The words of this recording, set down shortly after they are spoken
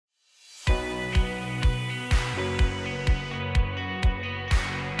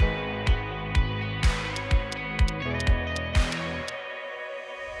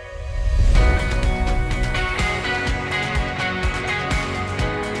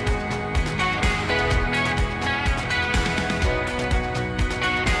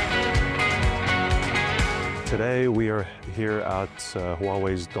are here at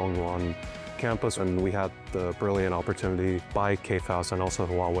Huawei's Dongguan campus, and we had the brilliant opportunity by KFAS and also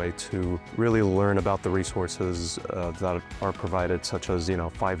Huawei to really learn about the resources that are provided, such as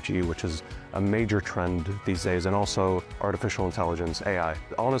 5G, which is a major trend these days, and also artificial intelligence, AI.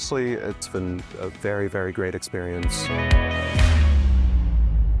 Honestly, it's been a very, very great experience.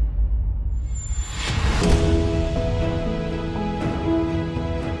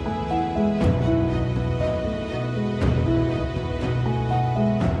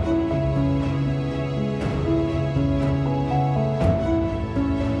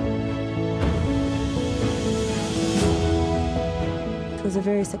 It was a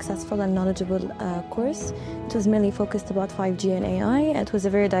very successful and knowledgeable course. It was mainly focused about 5G and AI. It was a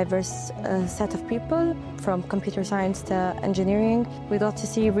very diverse set of people, from computer science to engineering. We got to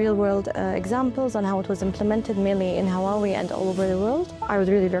see real-world examples on how it was implemented, mainly in Huawei and all over the world. I would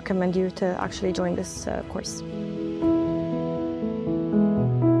really recommend you to actually join this course.